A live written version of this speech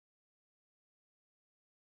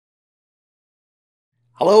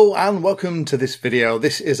Hello and welcome to this video.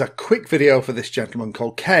 This is a quick video for this gentleman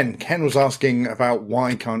called Ken. Ken was asking about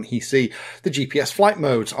why can't he see the GPS flight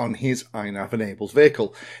modes on his INAV enabled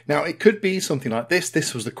vehicle. Now it could be something like this.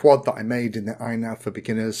 This was the quad that I made in the INAV for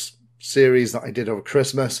Beginners series that I did over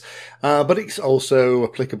Christmas, but it's also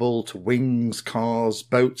applicable to wings, cars,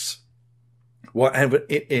 boats, whatever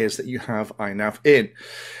it is that you have INAV in.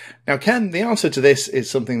 Now, Ken, the answer to this is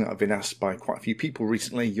something that I've been asked by quite a few people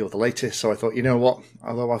recently. You're the latest, so I thought, you know what,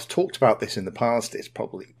 although I've talked about this in the past, it's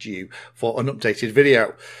probably due for an updated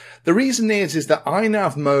video. The reason is that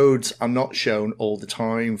INAV modes are not shown all the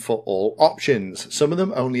time for all options. Some of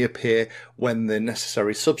them only appear when the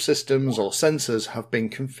necessary subsystems or sensors have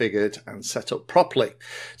been configured and set up properly.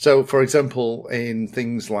 So, for example, in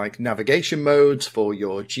things like navigation modes for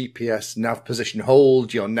your GPS nav position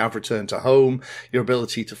hold, your nav return to home, your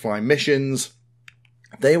ability to fly missions,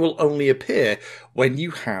 they will only appear when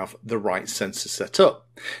you have the right sensor set up.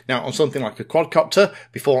 Now, on something like a quadcopter,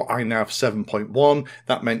 before INAV 7.1,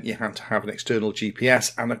 that meant you had to have an external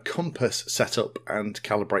GPS and a compass set up and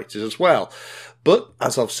calibrated as well. But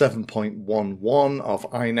as of 7.11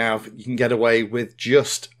 of INAV, you can get away with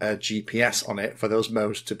just a GPS on it for those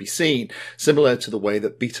modes to be seen, similar to the way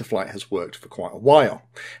that Betaflight has worked for quite a while.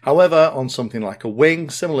 However, on something like a wing,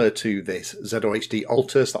 similar to this ZOHD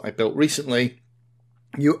Altus that I built recently,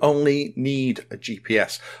 you only need a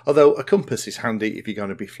GPS, although a compass is handy if you're going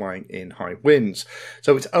to be flying in high winds.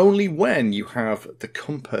 So it's only when you have the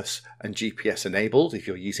compass and GPS enabled, if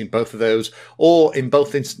you're using both of those, or in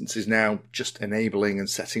both instances now, just enabling and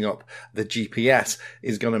setting up the GPS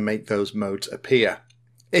is going to make those modes appear.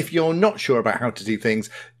 If you're not sure about how to do things,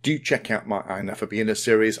 do check out my INAV for Beginners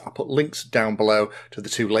series. I'll put links down below to the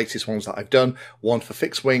two latest ones that I've done, one for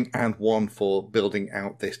fixed wing and one for building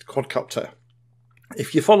out this quadcopter.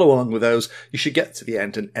 If you follow along with those, you should get to the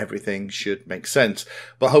end and everything should make sense.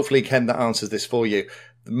 But hopefully, Ken, that answers this for you.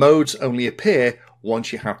 The modes only appear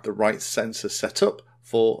once you have the right sensor set up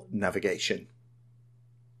for navigation.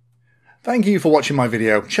 Thank you for watching my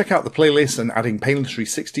video. Check out the playlist, and adding Pedantry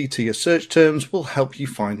 360 to your search terms will help you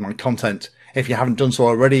find my content. If you haven't done so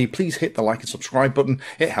already, please hit the like and subscribe button.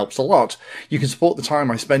 It helps a lot. You can support the time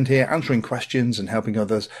I spend here answering questions and helping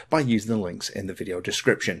others by using the links in the video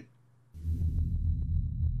description.